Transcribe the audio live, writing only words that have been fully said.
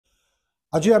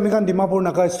Aji amikan Dimapur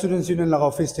Naga Students Union laga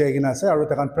office te agina ase aru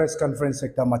takan press conference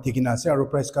ekta matikina ase aru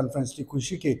press conference ti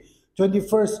kushi ki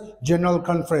 21st General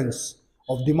Conference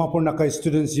of Dimapur Naga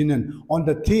Students Union on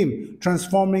the theme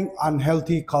Transforming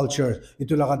Unhealthy Culture.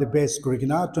 Itu laga the base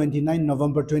kurikina 29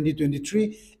 November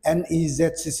 2023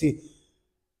 NEZCC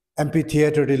MP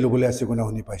Theatre de lubule ase guna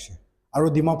huni paise. Aru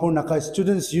Dimapur Naga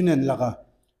Students Union laga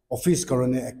office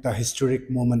karone ekta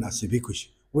historic moment ase bi kushi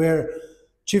where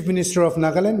Chief Minister of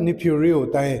Nagaland, Nipio Rio,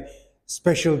 tai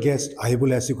special guest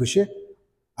ahibule ase kushe.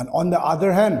 And on the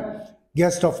other hand,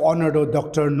 guest of honor do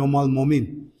Dr. Nomal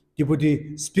Momin,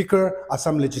 Deputy Speaker,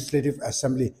 Assam Legislative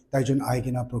Assembly, Taijon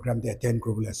Aigina program de attend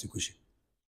kurubule ase kushe.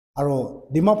 Aro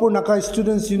Dimapur Naga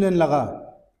Students Union laga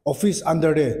office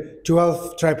under the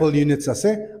 12 tribal units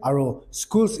ase, aro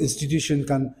schools institution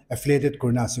kan affiliated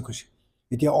kurna ase kushe.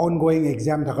 It ongoing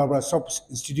exam thakabra sub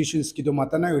institutions kido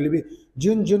matana ulibi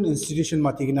jun institution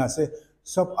matigina ase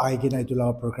sub aigina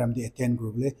itula program di attend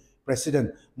group le president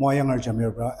Moyangar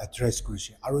Jamir bra address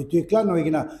kurishi aru itu ikla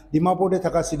noigina Dimapur de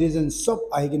thaka citizens sub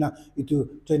aigina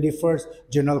itu 21st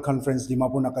general conference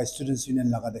Dimapur Naga students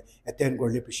union laga de attend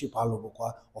gorle pishi phalo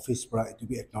bokwa office bra itu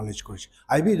bi acknowledge kurishi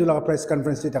ibi itula press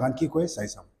conference te takan ki koe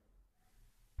saisam.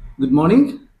 Good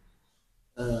morning.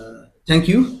 Thank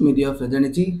you media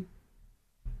fraternity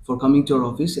for coming to our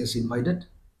office as invited.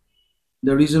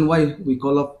 The reason why we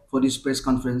call up for this press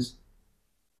conference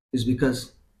is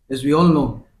because, as we all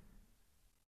know,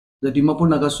 the Dimapur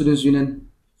Naga Students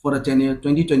Union for the tenure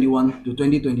 2021 to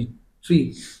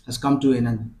 2023 has come to an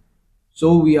end.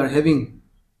 So we are having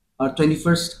our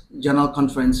 21st General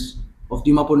Conference of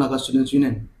Dimapur Naga Students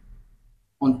Union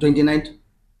on 29th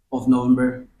of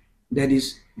November, that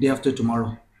is day after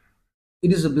tomorrow.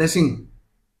 It is a blessing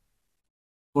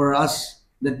for us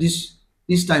that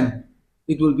this time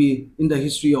it will be in the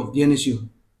history of Dnsu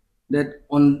that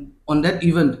on that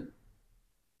event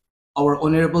our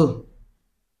Honorable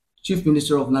Chief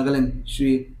Minister of Nagaland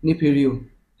Sri Nipiriu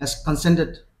has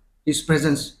consented his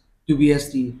presence to be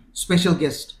as the special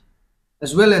guest,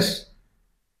 as well as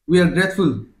we are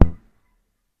grateful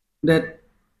that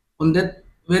on that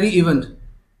very event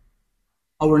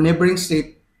our neighboring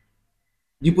state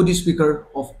Deputy Speaker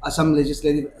of Assam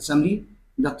Legislative Assembly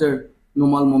Dr.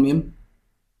 Nomal Momim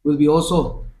will be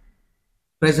also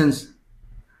present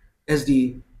as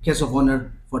the guest of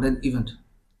honor for that event.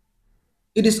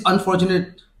 It is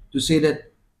unfortunate to say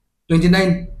that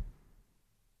 29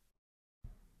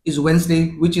 is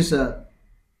Wednesday, which is a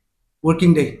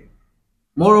working day.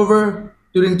 Moreover,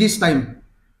 during this time,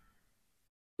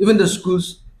 even the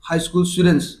schools, high school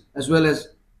students, as well as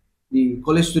the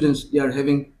college students, they are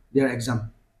having their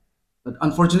exam. But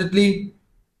unfortunately,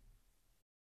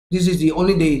 this is the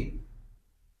only day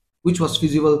which was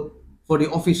feasible for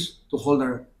the office to hold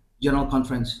our general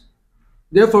conference.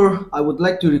 Therefore, I would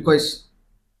like to request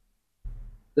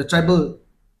the tribal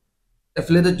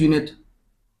affiliated unit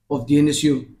of the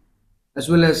Dnsu, as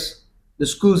well as the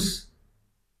schools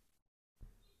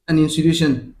and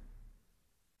institution,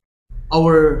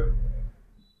 our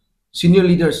senior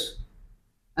leaders,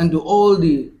 and to all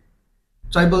the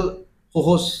tribal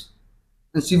hosts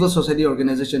and civil society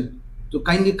organization to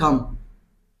kindly come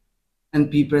and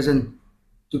be present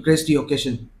to grace the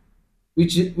occasion,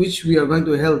 which we are going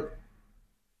to hold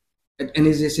at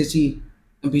NEZCC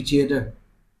MP Theatre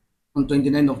on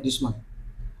 29th of this month.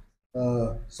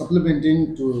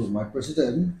 Supplementing to my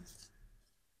president,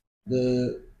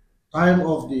 the time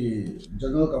of the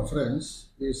general conference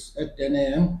is at 10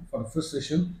 a.m. for the first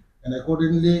session, and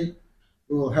accordingly,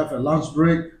 we will have a lunch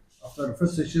break after the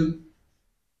first session.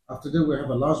 After that, we have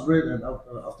a lunch break, and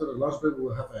after the lunch break, we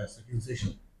will have a second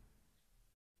session.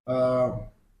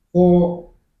 For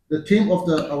the theme of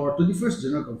our 21st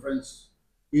General Conference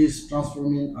is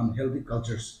transforming unhealthy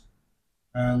cultures,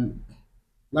 and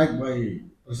like my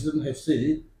president has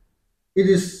said, it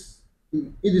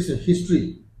is a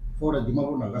history for the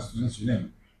Dimapur Naga Students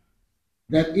Union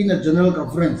that in a general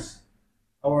conference,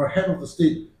 our head of the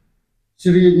state,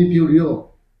 Sri Nipio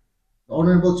Rio, the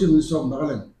Honorable Chief Minister of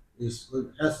Nagaland,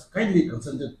 has kindly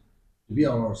consented to be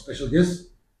our special guest,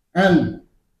 and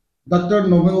Dr.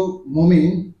 Nomal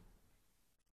Momin.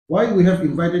 Why we have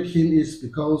invited him is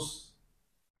because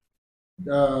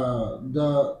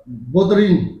the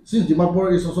bordering, since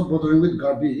Dimapur is also bordering with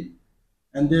Garbi,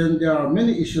 and then there are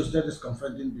many issues that is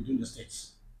confronting between the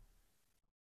states.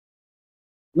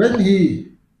 When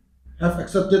he have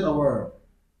accepted our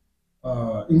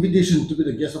invitation to be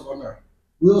the guest of honor,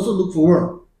 we also look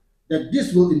forward that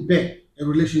this will impact a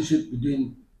relationship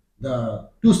between the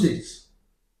two states.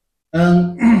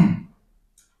 And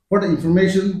for the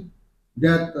information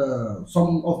that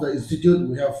some of the institute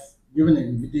we have given an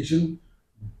invitation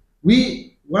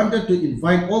We wanted to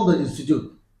invite all the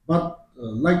institute, but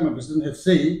like my president have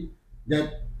said,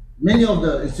 that many of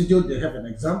the institute they have an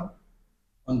exam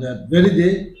on that very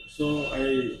day. So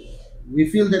we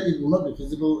feel that it will not be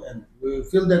feasible, and we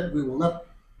feel that we will not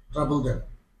trouble them.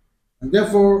 And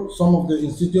therefore, some of the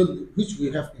institute which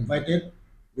we have invited,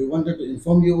 we wanted to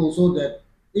inform you also that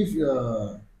if you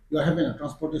are having a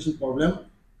transportation problem,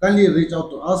 kindly reach out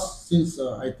to us, since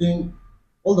I think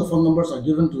all the phone numbers are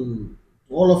given to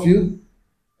all of you,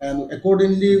 and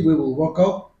accordingly we will work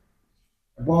out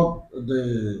about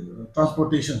the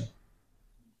transportation.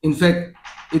 In fact,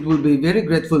 it will be very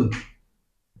grateful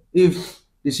if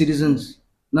the citizens,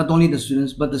 not only the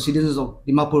students, but the citizens of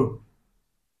Dimapur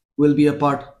will be a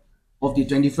part of the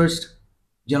 21st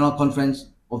General Conference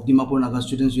of Dimapur Naga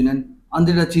Students Union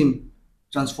under the theme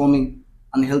Transforming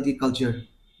Unhealthy Culture,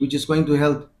 which is going to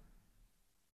held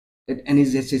at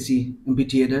NSSC MP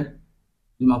Theatre,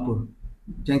 Dimapur.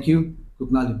 Thank you.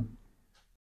 Kuknalim.